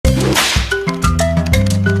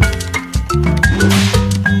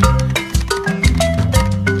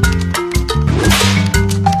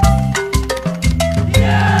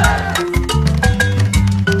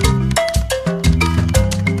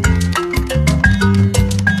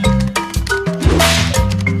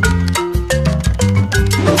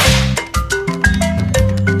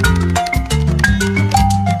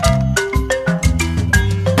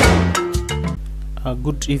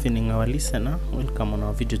evening, our listener. Welcome on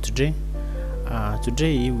our video today.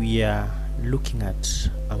 Today we are looking at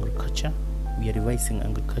agriculture. We are revising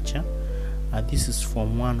agriculture. This is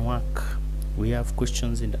Form 1 work. We have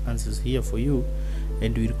questions and answers here for you,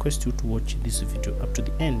 and we request you to watch this video up to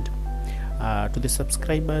the end. To the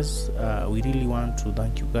subscribers, we really want to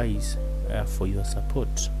thank you guys for your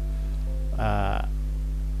support.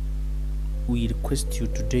 We request you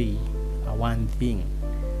today one thing,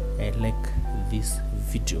 like this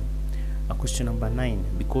video. Question number 9,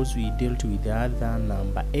 because we dealt with the other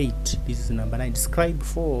number 8, this is number 9. Describe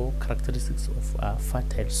 4 characteristics of a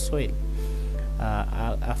fertile soil.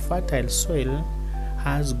 A fertile soil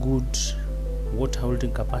has good water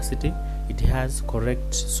holding capacity. It has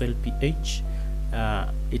correct soil pH.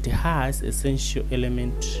 It has essential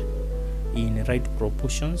element in right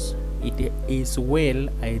proportions. It is well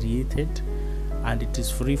aerated, and it is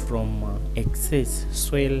free from excess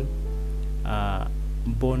soil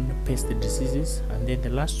borne pest diseases. And then the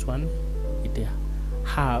last one, it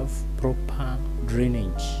have proper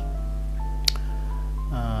drainage.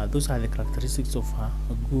 Those are the characteristics of a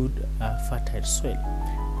good fertile soil.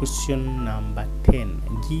 Question number 10,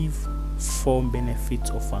 give 4 benefits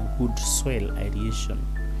of a good soil aeration.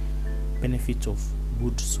 Benefits of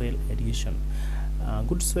good soil aeration.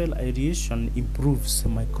 Good soil aeration improves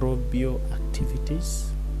microbial activities.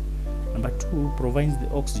 Number 2, provides the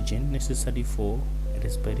oxygen necessary for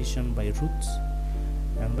respiration by roots.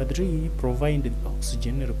 Number 3, provide the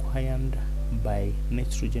oxygen required by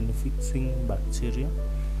nitrogen fixing bacteria.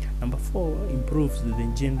 Number 4, improves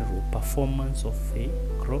the general performance of a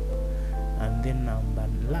crop. And then number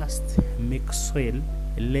last, make soil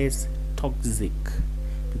less toxic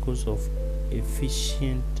because of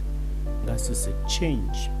efficient gases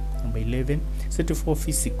exchange. Number 11, set 4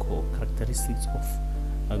 physical characteristics of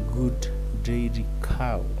a good dairy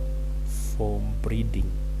cow for breeding.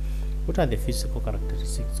 What are the physical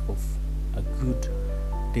characteristics of a good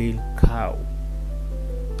dairy cow?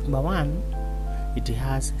 Number 1, it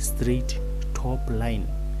has straight top line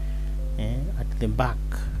at the back.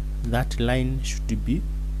 That line should be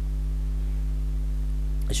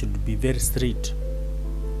very straight.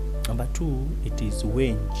 Number 2, it is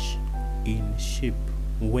wedge in shape.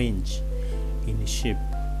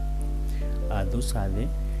 Those are the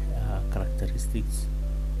characteristics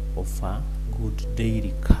of a good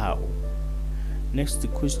dairy cow. Next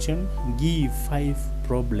question, give 5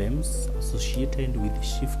 problems associated with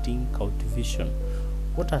shifting cultivation.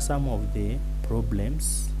 What are some of the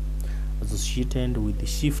problems associated with the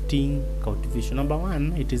shifting cultivation? Number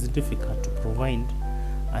 1, it is difficult to provide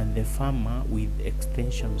the farmer with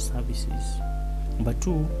extension services. Number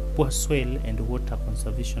 2, poor soil and water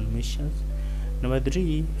conservation measures. Number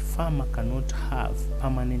 3, farmer cannot have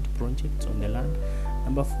permanent projects on the land.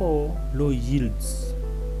 Number 4, low yields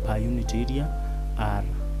per unit area are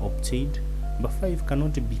obtained. Number 5,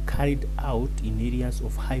 cannot be carried out in areas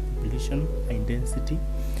of high population and density.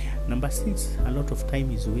 Number 6, a lot of time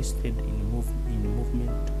is wasted in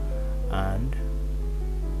movement and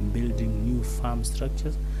building new farm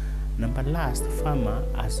structures. Number last, farmer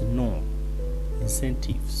has no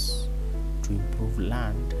incentives to improve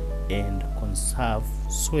land and conserve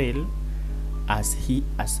soil, as he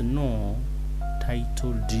has no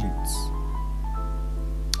title deeds.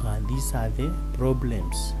 These are the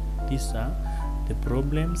problems. These are the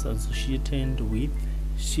problems associated with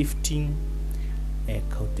shifting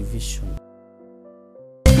cultivation.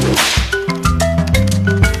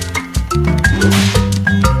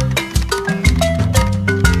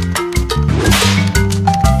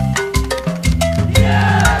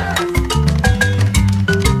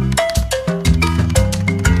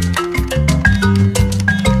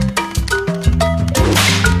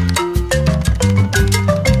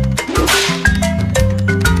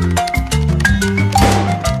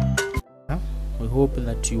 Hope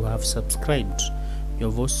that you have subscribed, you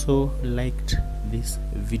have also liked this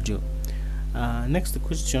video. Next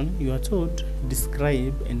question, you are told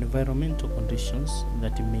describe environmental conditions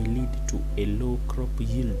that may lead to a low crop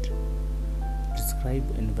yield. Describe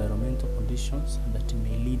environmental conditions that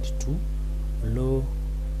may lead to low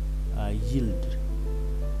yield,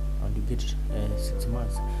 and you get 6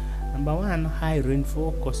 months. Number 1, high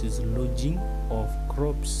rainfall causes lodging of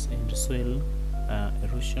crops and soil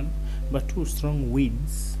erosion. Number 2, strong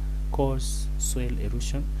winds cause soil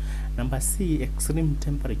erosion. Number C, extreme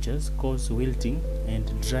temperatures cause wilting and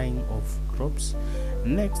drying of crops.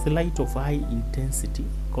 Next, light of high intensity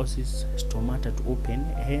causes stomata to open,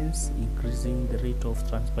 hence increasing the rate of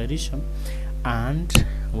transpiration and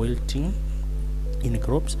wilting in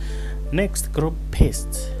crops. Next, crop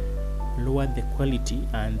pests lower the quality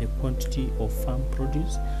and the quantity of farm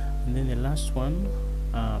produce. And then the last one,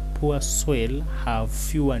 poor soil have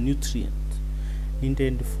fewer nutrients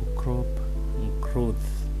needed for crop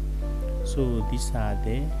growth. So these are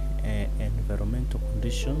the environmental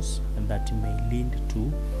conditions that may lead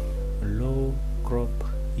to low crop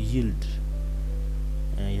yield.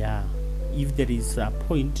 If there is a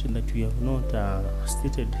point that we have not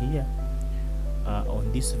stated here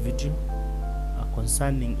on this video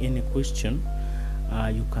concerning any question,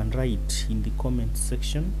 you can write in the comment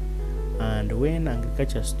section, and when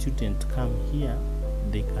agriculture students come here,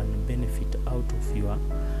 they can benefit out of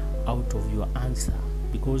your answer,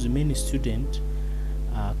 because many students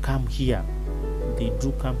come here, they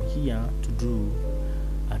do come here to do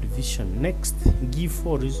a revision. Next, give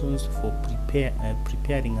 4 reasons for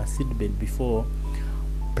preparing a seedbed before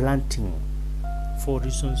planting. 4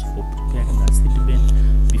 reasons for preparing a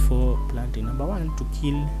seedbed before planting. Number 1, to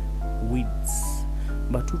kill weeds.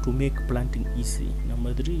 Number 2, to make planting easy.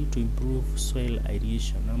 Number 3, to improve soil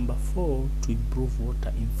aeration. Number 4, to improve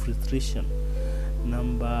water infiltration.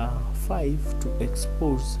 Number 5, to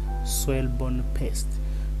expose soil-borne pests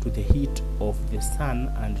to the heat of the sun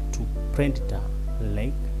and to predator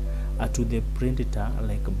like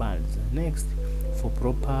birds. Next, for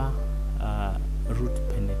proper root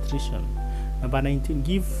penetration. Number 19,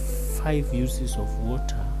 give 5 uses of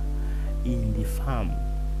water in the farm.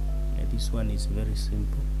 This one is very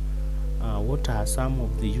simple. What are some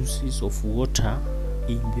of the uses of water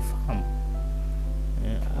in the farm?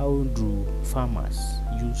 How do farmers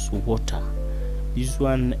use water? This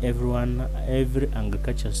one, every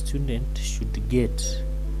agriculture student should get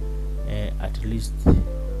at least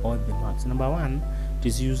all the marks. Number 1, it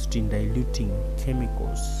is used in diluting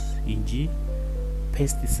chemicals, e.g.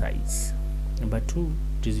 pesticides. Number 2,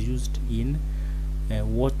 it is used in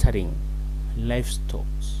watering livestock.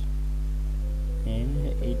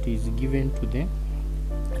 It is given to the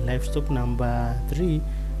livestock. Number 3,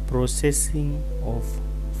 processing of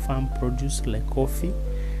farm produce like coffee.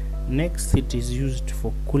 Next, it is used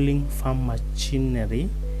for cooling farm machinery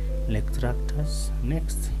like tractors.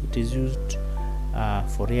 Next, it is used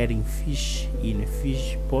for rearing fish in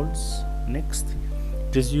fish ponds. Next,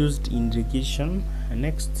 it is used in irrigation.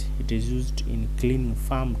 Next, it is used in cleaning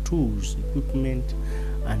farm tools, equipment,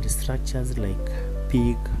 and structures like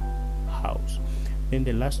pig house. Then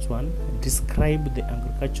the last one, describe the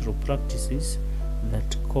agricultural practices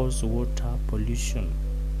that cause water pollution.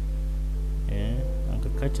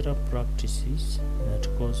 Agricultural practices that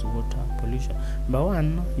cause water pollution. Number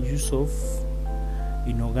 1, use of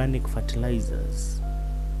inorganic fertilizers.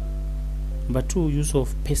 Number 2, use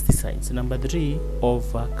of pesticides. Number 3, of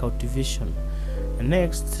cultivation.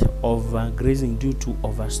 Next, of grazing due to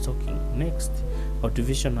overstocking. Next,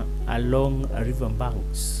 cultivation along river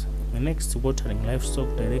banks. Next, watering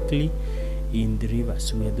livestock directly in the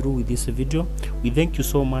rivers. We are through with this video. We thank you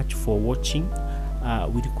so much for watching.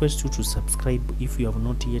 We request you to subscribe if you have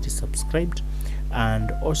not yet subscribed,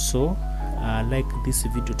 and also like this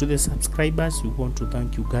video. To the subscribers, we want to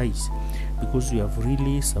thank you guys because you have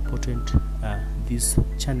really supported this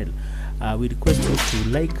channel. We request you to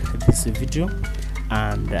like this video,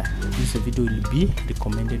 and this video will be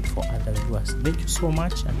recommended for other viewers. Thank you so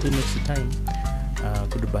much. Until next time,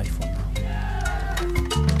 goodbye for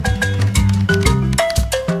now.